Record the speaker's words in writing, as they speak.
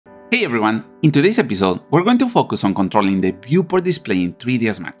Hey everyone, in today's episode, we're going to focus on controlling the viewport display in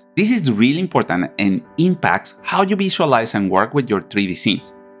 3ds Max. This is really important and impacts how you visualize and work with your 3D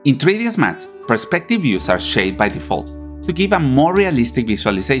scenes. In 3ds Max, perspective views are shaded by default to give a more realistic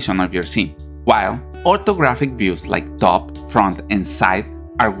visualization of your scene, while orthographic views like top, front, and side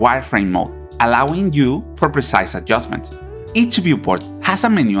are wireframe mode, allowing you for precise adjustments. Each viewport has a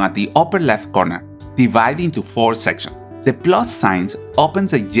menu at the upper left corner, divided into 4 sections. The plus signs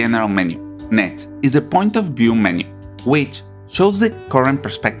opens the general menu. Next is the point of view menu, which shows the current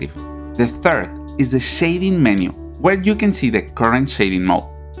perspective. The third is the shading menu, where you can see the current shading mode.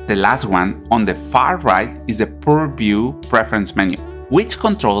 The last one on the far right is the purview preference menu, which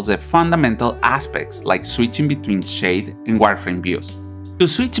controls the fundamental aspects like switching between shade and wireframe views. To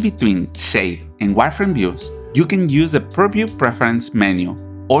switch between shade and wireframe views, you can use the purview preference menu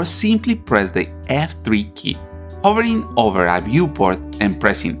or simply press the F3 key. Hovering over a viewport and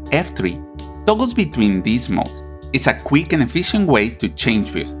pressing F3 toggles between these modes. It's a quick and efficient way to change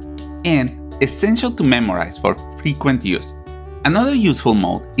views, and essential to memorize for frequent use. Another useful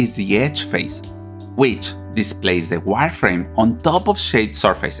mode is the edge face, which displays the wireframe on top of shade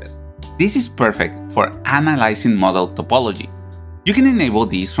surfaces. This is perfect for analyzing model topology. You can enable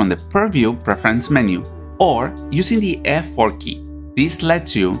this from the Purview Preference menu or using the F4 key. This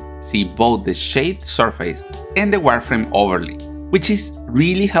lets you see both the shade surface and the wireframe overlay, which is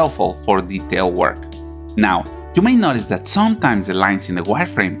really helpful for detailed work. Now, you may notice that sometimes the lines in the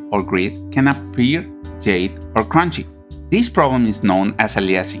wireframe or grid can appear jagged or crunchy. This problem is known as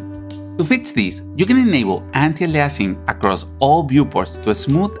aliasing. To fix this, you can enable anti-aliasing across all viewports to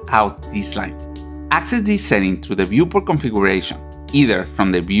smooth out these lines. Access this setting through the viewport configuration, either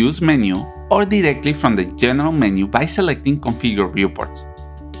from the Views menu or directly from the General menu by selecting Configure Viewports.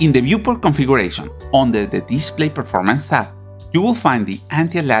 In the viewport configuration, under the Display Performance tab, you will find the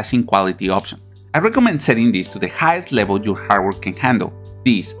anti-aliasing quality option. I recommend setting this to the highest level your hardware can handle.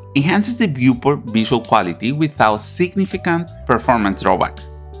 This enhances the viewport visual quality without significant performance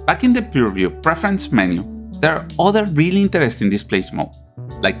drawbacks. Back in the Purview Preference menu, there are other really interesting display modes,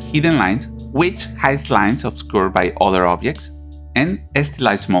 like Hidden Lines, which hides lines obscured by other objects, and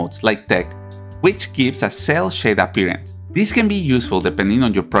Stylized modes like Tech, which gives a cel shade appearance. This can be useful depending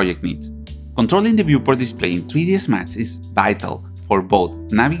on your project needs. Controlling the viewport display in 3ds Max is vital for both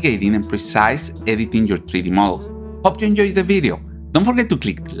navigating and precise editing your 3D models. Hope you enjoyed the video. Don't forget to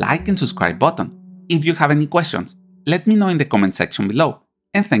click the like and subscribe button. If you have any questions, let me know in the comment section below,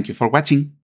 and thank you for watching.